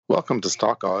Welcome to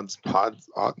Stock Odds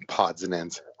Pods and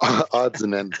Ends Odds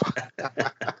and Ends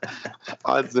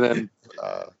Odds and Ends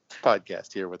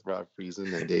podcast here with Rob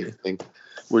Friesen and Dave. I think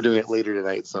we're doing it later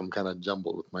tonight, so I'm kind of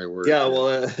jumbled with my words. Yeah,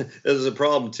 well, there's a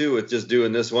problem too with just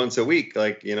doing this once a week.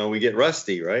 Like, we get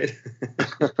rusty, right?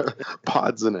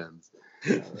 Pods and Ends.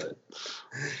 Right.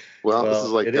 Well, this is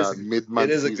like mid-month.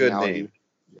 It is a good name.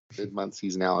 Mid-month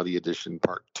seasonality edition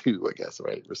part 2, I guess,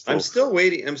 right? I'm still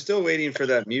waiting for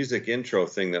that music intro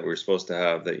thing that we're supposed to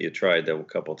have that you tried a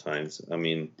couple times. I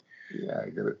mean, yeah, I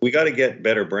get it. We got to get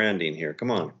better branding here.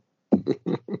 Come on.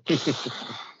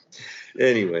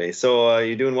 Anyway, so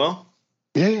you doing well?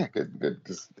 Yeah, good.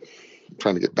 Just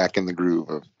trying to get back in the groove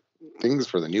of things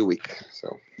for the new week.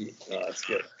 So that's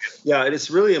good. Yeah, it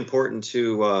is really important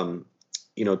to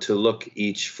to look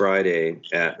each Friday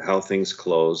at how things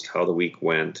closed, how the week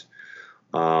went,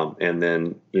 and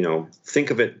then, think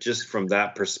of it just from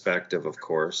that perspective, of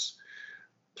course,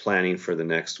 planning for the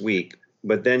next week.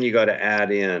 But then you got to add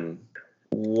in,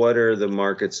 what are the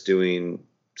markets doing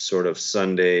sort of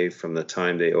Sunday from the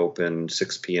time they open,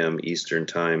 6 p.m. Eastern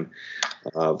time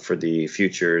for the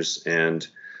futures, and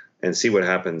see what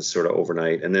happens sort of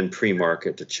overnight, and then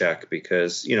pre-market to check,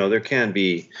 because, there can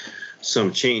be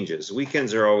some changes.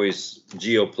 Weekends are always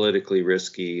geopolitically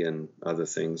risky and other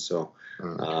things. So,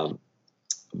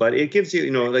 but it gives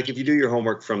you, like if you do your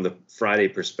homework from the Friday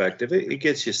perspective, it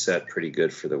gets you set pretty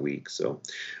good for the week. So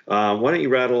why don't you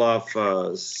rattle off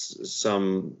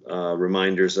some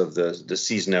reminders of the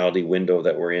seasonality window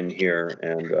that we're in here,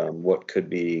 and what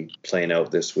could be playing out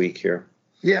this week here?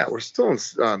 Yeah, we're still in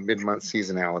mid-month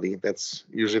seasonality. That's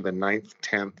usually the 9th,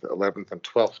 10th, 11th, and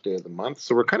 12th day of the month.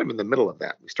 So we're kind of in the middle of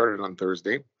that. We started on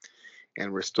Thursday,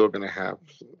 and we're still going to have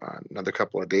another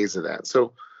couple of days of that.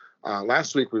 So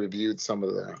last week we reviewed some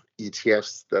of the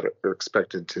ETFs that are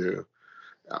expected to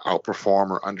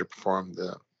outperform or underperform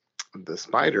the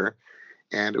SPDR,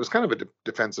 and it was kind of a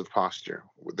defensive posture.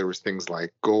 There was things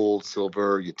like gold,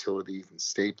 silver, utilities, and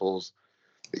staples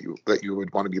that you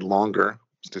would want to be longer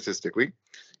statistically,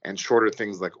 and shorter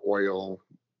things like oil,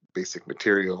 basic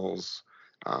materials,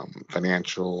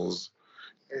 financials,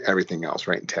 everything else,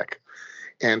 right, in tech.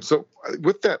 And so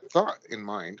with that thought in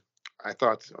mind, I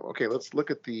thought, okay, let's look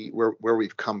at where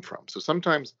we've come from. So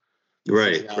sometimes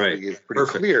right is pretty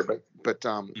clear, but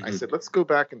I said, let's go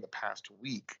back in the past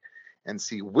week and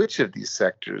see which of these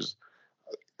sectors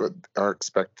are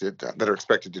expected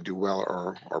to do well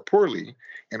or poorly,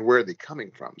 and where are they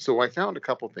coming from. So I found a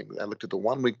couple things. I looked at the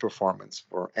 1 week performance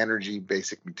for energy,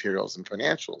 basic materials, and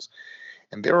financials,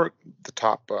 and they were the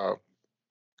top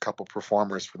couple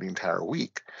performers for the entire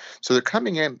week. So they're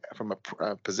coming in from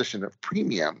a position of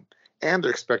premium, and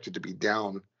they're expected to be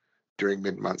down during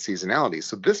mid-month seasonality.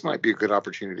 So this might be a good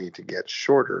opportunity to get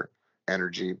shorter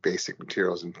energy, basic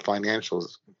materials, and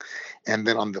financials. And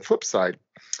then on the flip side,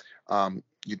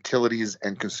 utilities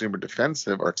and consumer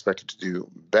defensive are expected to do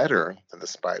better than the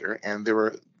SPDR, and there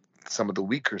were some of the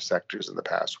weaker sectors in the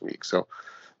past week. So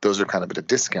those are kind of at a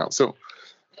discount. So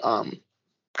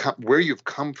where you've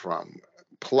come from,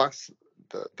 plus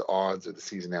the odds or the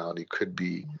seasonality, could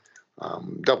be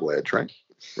double-edged, right?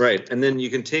 Right, and then you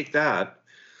can take that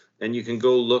and you can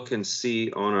go look and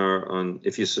see on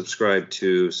if you subscribe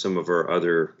to some of our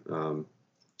other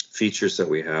features that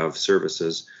we have,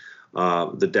 services,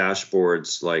 the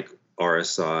dashboards like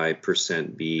RSI,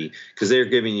 percent B, because they're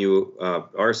giving you,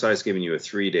 RSI is giving you a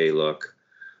 3-day look.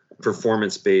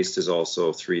 Performance-based is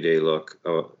also a 3-day look.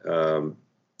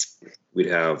 We'd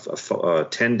have a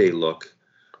 10-day look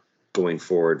going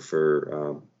forward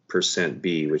for percent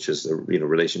B, which is the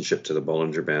relationship to the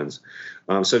Bollinger Bands.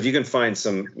 So if you can find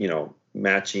some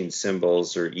matching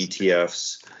symbols or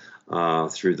ETFs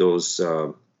through those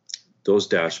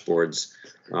dashboards,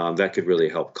 that could really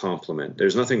help complement.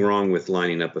 There's nothing wrong with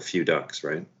lining up a few ducks,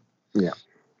 right? Yeah.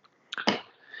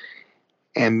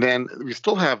 And then we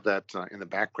still have that in the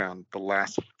background. The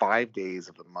last 5 days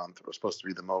of the month are supposed to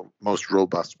be the most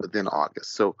robust within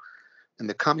August. So in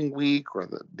the coming week or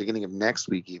the beginning of next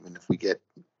week, even if we get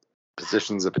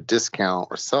positions of a discount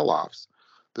or sell-offs,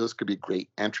 those could be great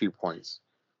entry points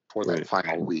for that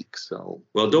final week. So,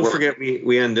 well, don't forget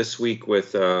we end this week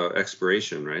with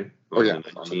expiration, right? On the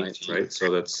 19th, right? So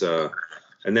that's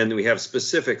and then we have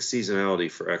specific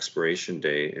seasonality for expiration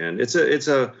day, and it's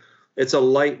a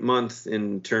light month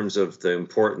in terms of the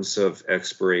importance of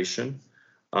expiration,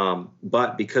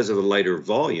 but because of the lighter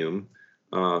volume,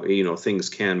 things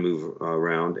can move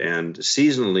around, and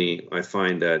seasonally, I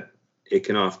find that it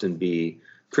can often be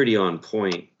pretty on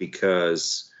point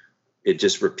because it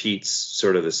just repeats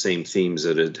sort of the same themes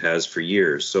that it has for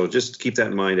years. So just keep that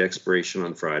in mind, expiration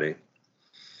on Friday.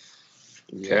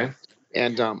 Okay.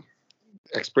 And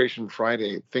expiration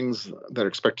Friday, things that are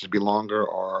expected to be longer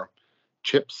are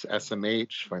chips,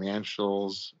 SMH,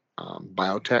 financials,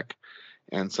 biotech,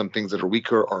 and some things that are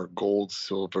weaker are gold,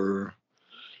 silver,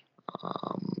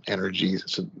 energy.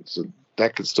 So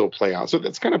that could still play out. So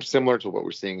that's kind of similar to what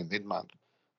we're seeing in mid-month,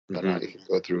 but it can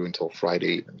go through until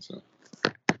Friday even. So.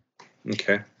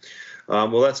 Okay.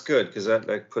 Well, that's good because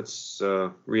that puts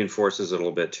reinforces it a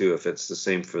little bit too. If it's the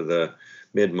same for the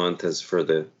mid-month as for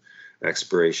the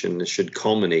expiration, it should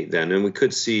culminate then, and we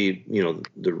could see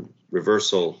the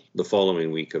reversal the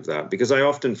following week of that, because I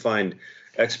often find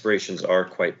expirations are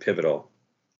quite pivotal.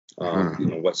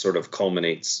 What sort of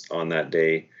culminates on that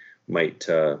day might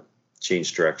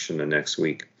change direction the next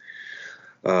week,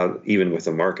 even with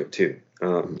the market too.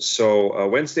 So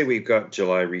Wednesday we've got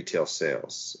July retail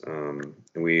sales.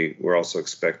 We're also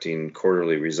expecting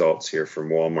quarterly results here from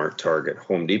Walmart, Target,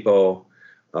 Home Depot.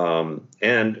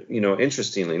 And,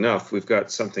 interestingly enough, we've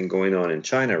got something going on in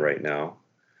China right now,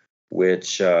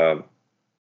 which, because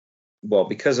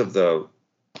of the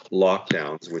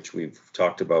lockdowns, which we've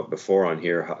talked about before on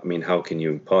here, how can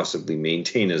you possibly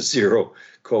maintain a zero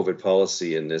COVID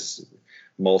policy in this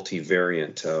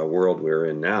multivariant world we're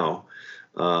in now?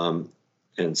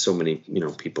 And so many,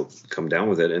 people come down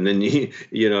with it. And then,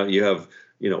 you have,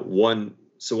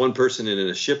 one person in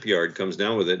a shipyard comes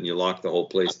down with it and you lock the whole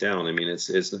place down.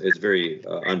 It's very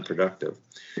unproductive.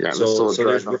 Yeah, so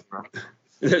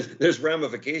there's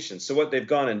ramifications. So what they've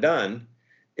gone and done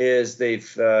is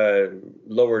they've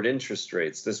lowered interest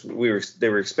rates. They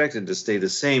were expected to stay the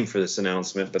same for this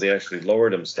announcement, but they actually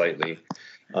lowered them slightly.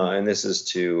 And this is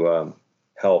to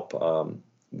help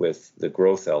with the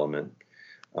growth element.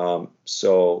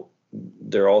 So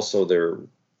they're also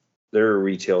their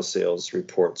retail sales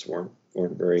reports weren't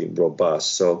very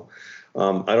robust. So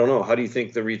I don't know. How do you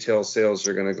think the retail sales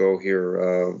are going to go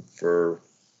here for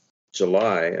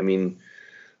July?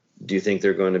 Do you think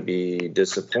they're going to be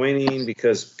disappointing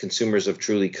because consumers have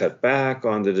truly cut back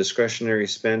on the discretionary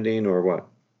spending, or what?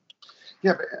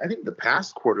 Yeah, but I think the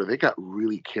past quarter they got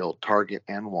really killed, Target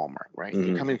and Walmart, right?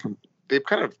 Mm-hmm. They've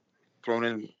kind of thrown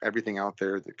in everything out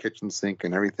there, the kitchen sink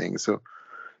and everything. So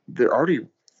they already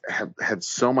have had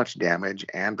so much damage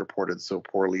and reported so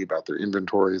poorly about their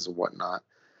inventories and whatnot.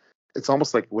 It's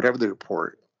almost like whatever they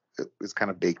report is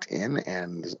kind of baked in,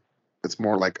 and it's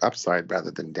more like upside rather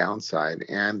than downside.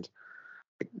 And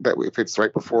that if it's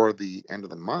right before the end of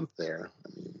the month there,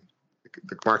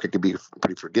 the market could be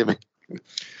pretty forgiving.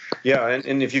 Yeah,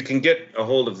 and if you can get a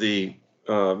hold of the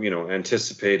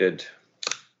anticipated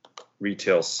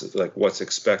retail, like what's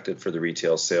expected for the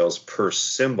retail sales per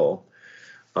symbol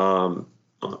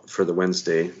for the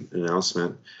Wednesday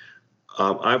announcement,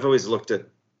 I've always looked at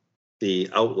the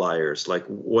outliers, like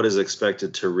what is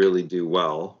expected to really do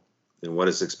well and what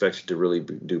is expected to really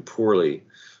do poorly.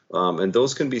 And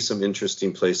those can be some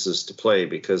interesting places to play,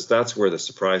 because that's where the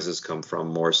surprises come from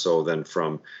more so than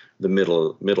from the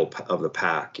middle of the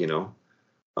pack,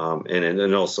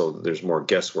 and also there's more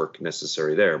guesswork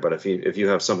necessary there. But if you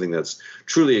have something that's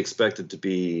truly expected to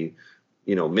be,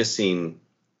 missing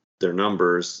their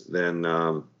numbers, then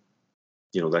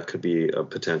that could be a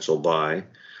potential buy.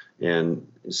 And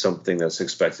something that's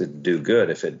expected to do good,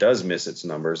 if it does miss its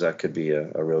numbers, that could be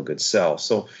a real good sell.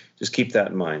 So just keep that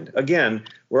in mind. Again,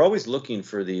 we're always looking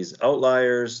for these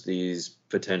outliers, these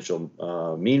potential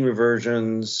mean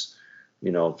reversions,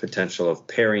 potential of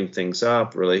pairing things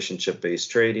up, relationship-based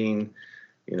trading,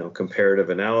 comparative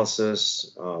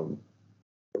analysis,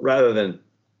 rather than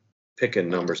picking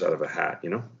numbers out of a hat,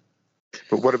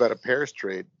 But what about a pairs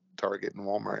trade, Target and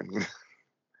Walmart?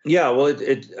 Yeah, well,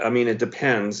 it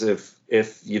depends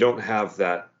if you don't have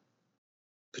that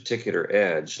particular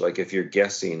edge, like if you're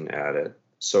guessing at it.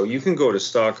 So you can go to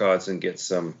Stock Odds and get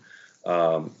some,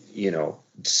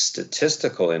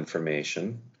 statistical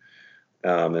information,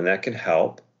 and that can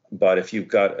help. But if you've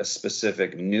got a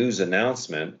specific news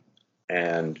announcement,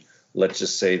 and let's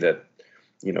just say that,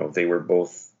 they were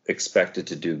both expected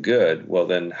to do good, well,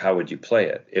 then how would you play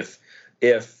it?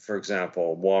 If, for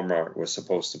example, Walmart was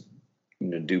supposed to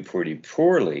do pretty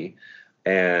poorly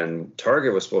and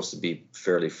Target was supposed to be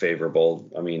fairly favorable,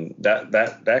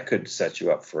 that could set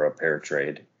you up for a pair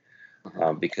trade,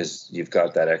 because you've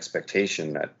got that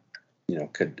expectation that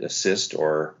could assist,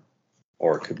 or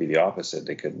it could be the opposite,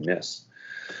 they could miss.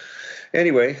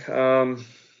 Anyway,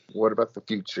 what about the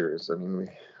futures?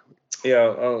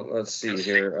 Let's see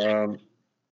here.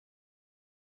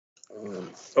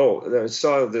 I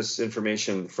saw this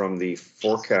information from the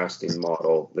forecasting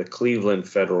model. The Cleveland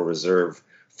Federal Reserve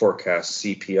forecasts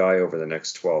CPI over the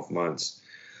next 12 months,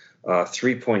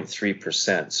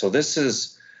 3.3%. So this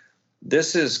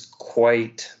is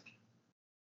quite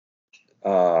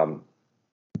not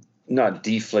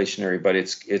deflationary, but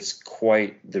it's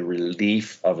quite the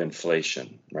relief of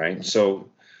inflation, right? So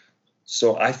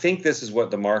I think this is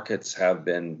what the markets have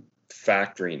been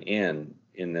factoring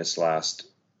in this last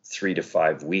 3 to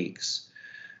 5 weeks,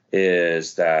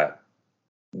 is that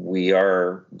we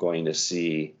are going to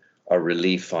see a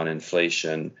relief on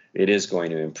inflation. It is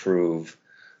going to improve.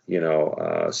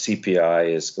 CPI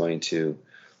is going to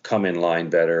come in line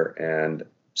better, and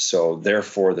so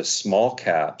therefore the small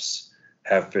caps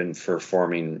have been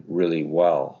performing really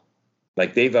well.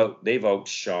 Like they've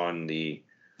outshone the,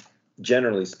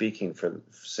 generally speaking,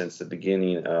 since the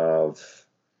beginning of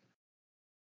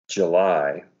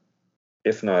July,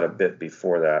 if not a bit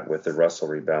before that with the Russell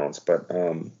rebalance, but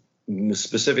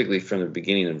specifically from the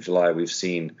beginning of July, we've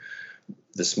seen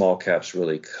the small caps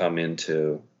really come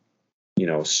into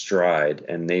stride,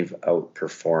 and they've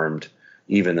outperformed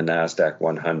even the NASDAQ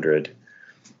 100,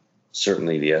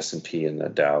 certainly the S&P and the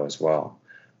Dow as well.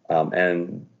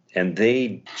 And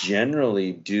they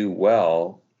generally do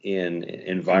well in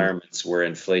environments where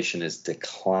inflation is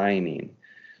declining.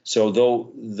 So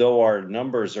though our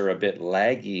numbers are a bit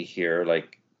laggy here,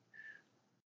 like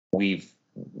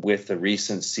with the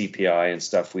recent CPI and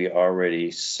stuff, we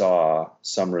already saw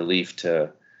some relief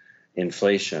to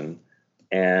inflation,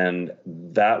 and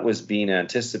that was being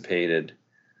anticipated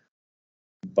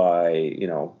by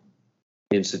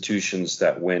institutions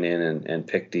that went in and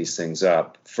picked these things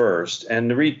up first,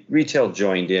 and the retail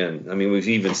joined in. I mean, we've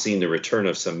even seen the return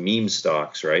of some meme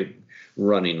stocks, right,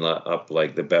 running up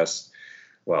like the best.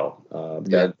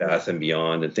 Bed Bath and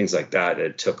Beyond and things like that,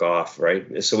 it took off,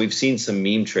 right? So we've seen some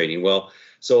meme trading. Well,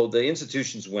 so the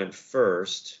institutions went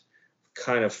first,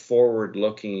 kind of forward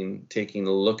looking, taking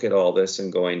a look at all this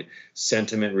and going,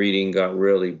 sentiment reading got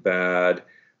really bad.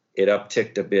 It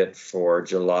upticked a bit for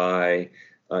July.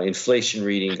 Inflation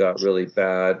reading got really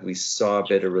bad. We saw a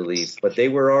bit of relief, but they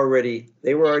were already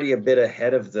a bit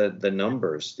ahead of the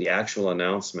numbers, the actual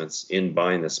announcements in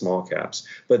buying the small caps.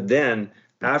 But then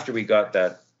after we got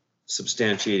that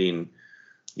substantiating,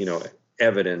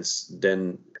 evidence,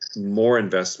 then more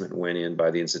investment went in by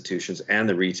the institutions, and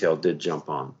the retail did jump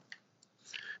on.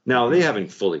 Now they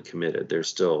haven't fully committed. They're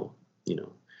still,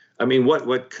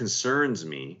 what concerns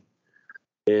me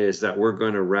is that we're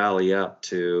going to rally up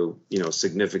to,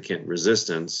 significant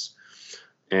resistance,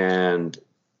 and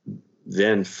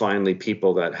then finally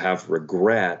people that have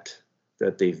regret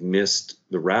that they've missed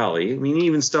the rally. I mean,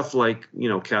 even stuff like,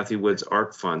 Cathie Wood's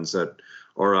ARK funds that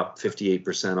are up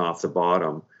 58% off the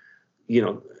bottom.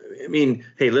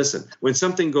 Hey, listen, when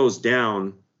something goes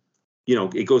down,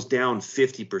 it goes down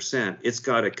 50%, it's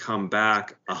got to come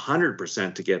back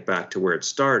 100% to get back to where it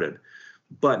started.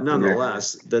 But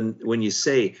nonetheless, then when you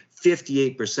say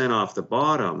 58% off the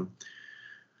bottom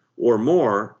or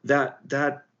more,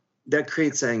 that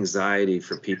creates anxiety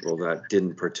for people that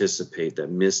didn't participate, that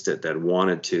missed it, that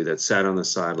wanted to, that sat on the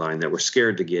sideline, that were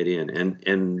scared to get in.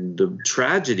 And the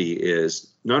tragedy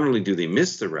is, not only do they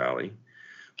miss the rally,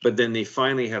 but then they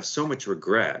finally have so much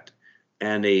regret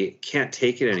and they can't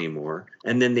take it anymore.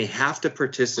 And then they have to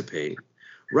participate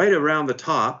right around the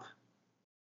top.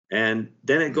 And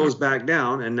then it goes back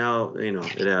down, and now,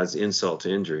 it adds insult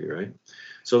to injury, right?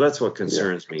 So that's what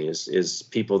concerns me is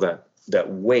people that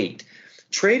wait.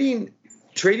 Trading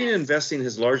and investing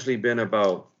has largely been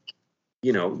about,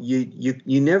 you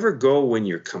never go when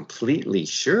you're completely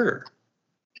sure.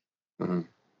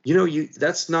 Mm-hmm.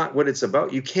 That's not what it's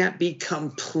about. You can't be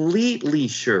completely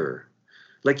sure.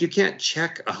 Like you can't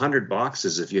check 100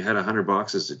 boxes if you had 100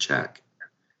 boxes to check.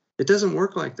 It doesn't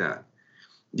work like that.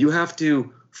 You have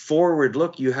to forward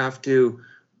look. You have to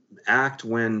act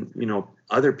when,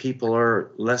 other people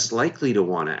are less likely to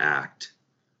want to act.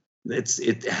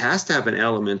 It has to have an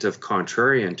element of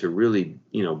contrarian to really,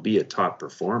 be a top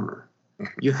performer.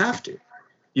 You have to.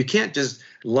 You can't just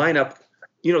line up,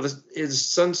 is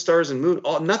sun, stars, and moon.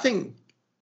 Nothing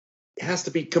has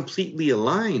to be completely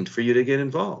aligned for you to get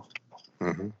involved.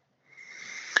 Mm-hmm.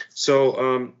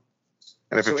 So, and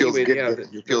if it feels good,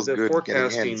 it feels good.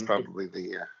 Forecasting is probably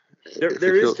the.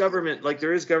 There is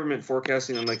government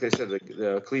forecasting, and like I said,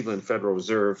 the Cleveland Federal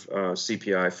Reserve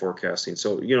CPI forecasting.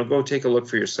 So go take a look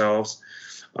for yourselves.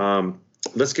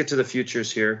 Let's get to the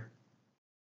futures here.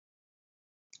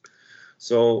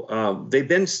 So they've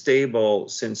been stable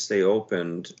since they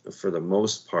opened for the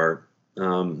most part.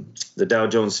 The Dow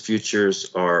Jones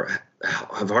futures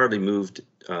have hardly moved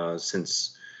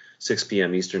since 6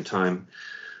 p.m. Eastern time.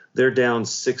 They're down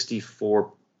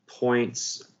 64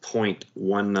 points,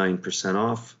 0.19%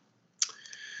 off.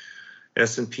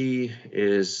 S&P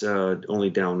is only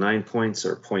down 9 points,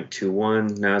 or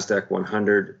 0.21. NASDAQ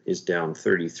 100 is down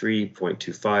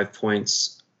 33.25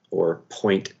 points, or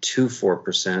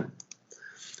 0.24%.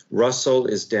 Russell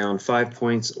is down 5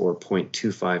 points, or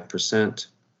 0.25%.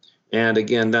 And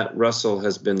again, that Russell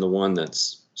has been the one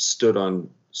that's stood on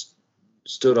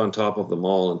top of them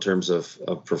all in terms of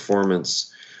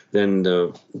performance. Then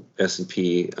the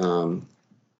S&P,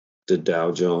 the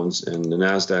Dow Jones, and the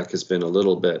NASDAQ has been a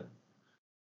little bit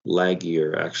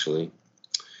laggier, actually.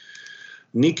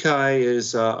 Nikkei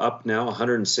is up now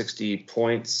 160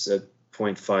 points at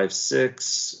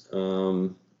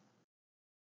 0.56.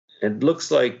 It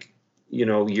looks like,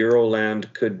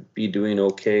 Euroland could be doing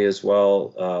okay as well.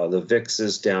 The VIX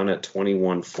is down at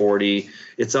 2140.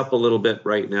 It's up a little bit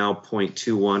right now,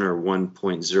 0.21 or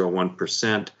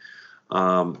 1.01%.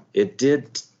 It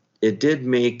did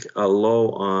make a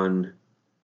low on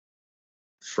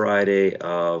Friday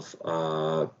of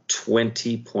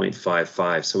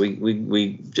 20.55. So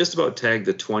we just about tagged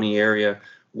the 20 area,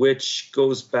 which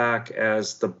goes back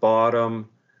as the bottom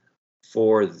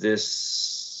for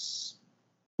this,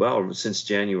 since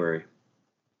January.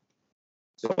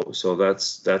 So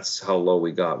that's how low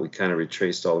we got. We kind of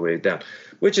retraced all the way down,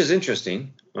 which is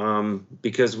interesting,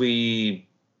 because we,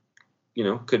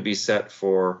 could be set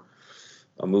for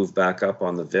a move back up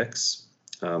on the VIX,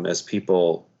 as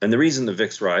people, and the reason the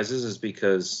VIX rises is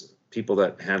because people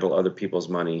that handle other people's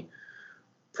money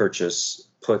purchase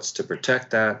puts to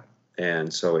protect that,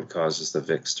 and so it causes the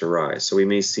VIX to rise. So we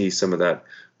may see some of that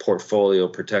portfolio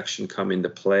protection come into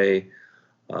play,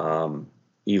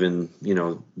 even,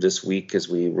 this week as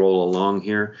we roll along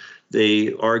here.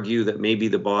 They argue that maybe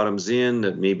the bottom's in,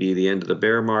 that maybe the end of the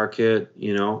bear market,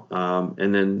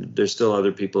 and then there's still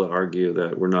other people that argue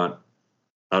that we're not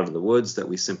out of the woods, that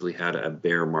we simply had a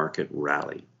bear market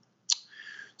rally.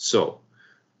 So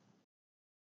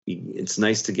it's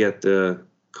nice to get the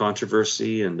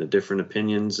controversy and the different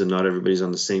opinions, and not everybody's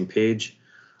on the same page.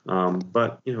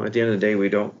 But at the end of the day, we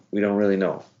don't really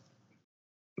know,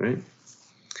 right?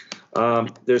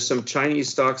 There's some Chinese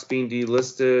stocks being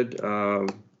delisted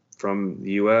from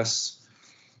the U.S.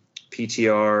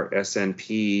 PTR,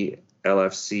 SNP,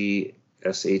 LFC,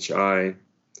 SHI.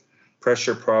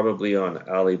 Pressure probably on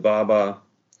Alibaba.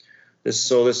 This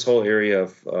whole area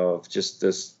of just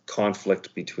this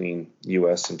conflict between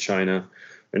U.S. and China.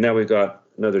 And now we've got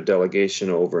another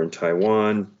delegation over in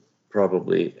Taiwan,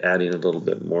 probably adding a little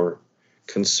bit more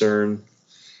concern.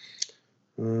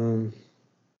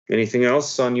 Anything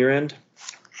else on your end?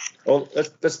 Oh,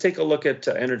 let's take a look at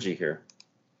energy here.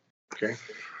 Okay.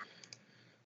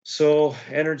 So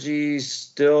energy's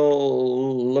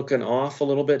still looking off a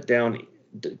little bit, down.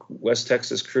 West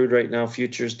Texas crude right now,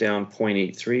 futures down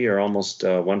 0.83, or almost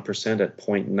 1% at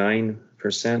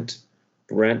 0.9%.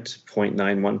 Brent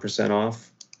 0.91% off.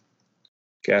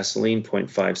 Gasoline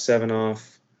 0.57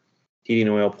 off. Heating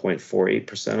oil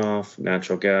 0.48% off.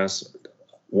 Natural gas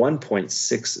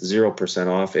 1.60%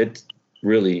 off. It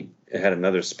really had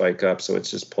another spike up, so it's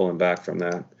just pulling back from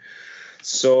that.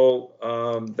 So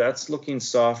that's looking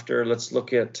softer. Let's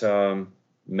look at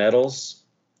metals.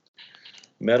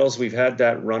 Metals, we've had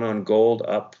that run on gold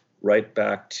up right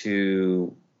back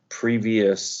to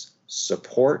previous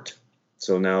support.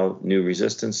 So now new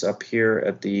resistance up here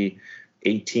at the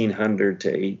 1800 to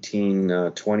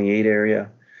 1828 area.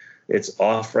 It's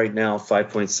off right now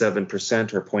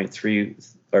 5.7%,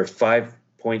 or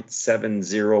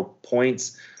 5.70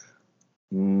 points,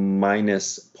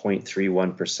 minus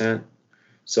 0.31%.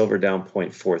 Silver down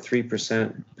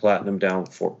 0.43%, platinum down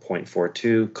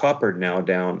 4.42%, copper now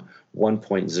down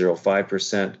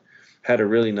 1.05%. Had a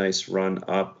really nice run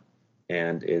up,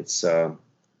 and it's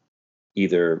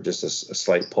either just a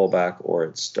slight pullback, or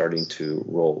it's starting to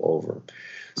roll over.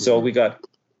 So we got,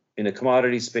 in the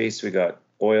commodity space, we got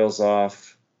oils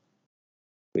off,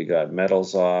 we got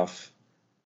metals off.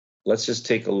 Let's just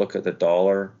take a look at the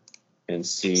dollar and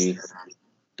see.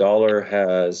 Dollar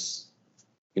has,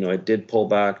 it did pull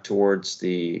back towards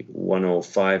the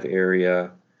 105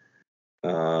 area,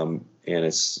 and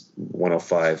it's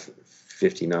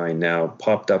 105.59 now.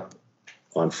 Popped up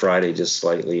on Friday just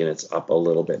slightly, and it's up a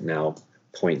little bit now,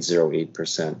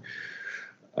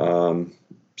 0.08%.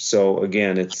 So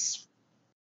again,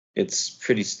 it's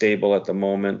pretty stable at the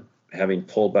moment, having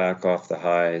pulled back off the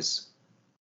highs.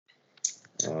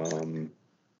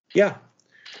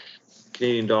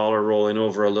 Canadian dollar rolling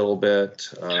over a little bit,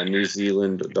 New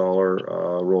Zealand dollar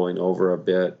rolling over a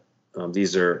bit.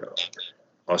 These are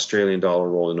Australian dollar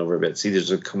rolling over a bit. See,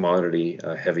 these are commodity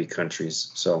heavy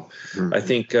countries. So I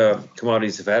think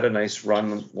commodities have had a nice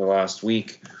run the last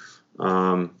week,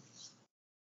 pulling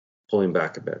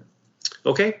back a bit.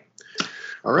 Okay.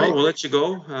 All right. Well, we'll let you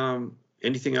go.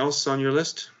 Anything else on your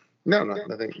list? No,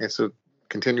 nothing. Yeah, so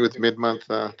continue with mid-month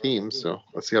themes. So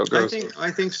let's see how it goes.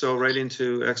 I think so. Right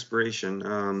into expiration.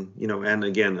 And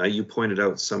again, you pointed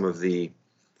out some of the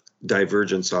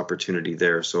divergence opportunity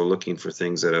there. So looking for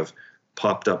things that have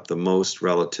popped up the most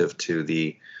relative to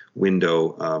the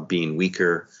window being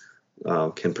weaker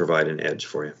can provide an edge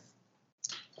for you.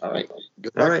 All right.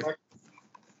 All right.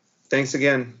 Thanks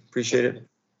again. Appreciate it.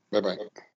 Bye-bye.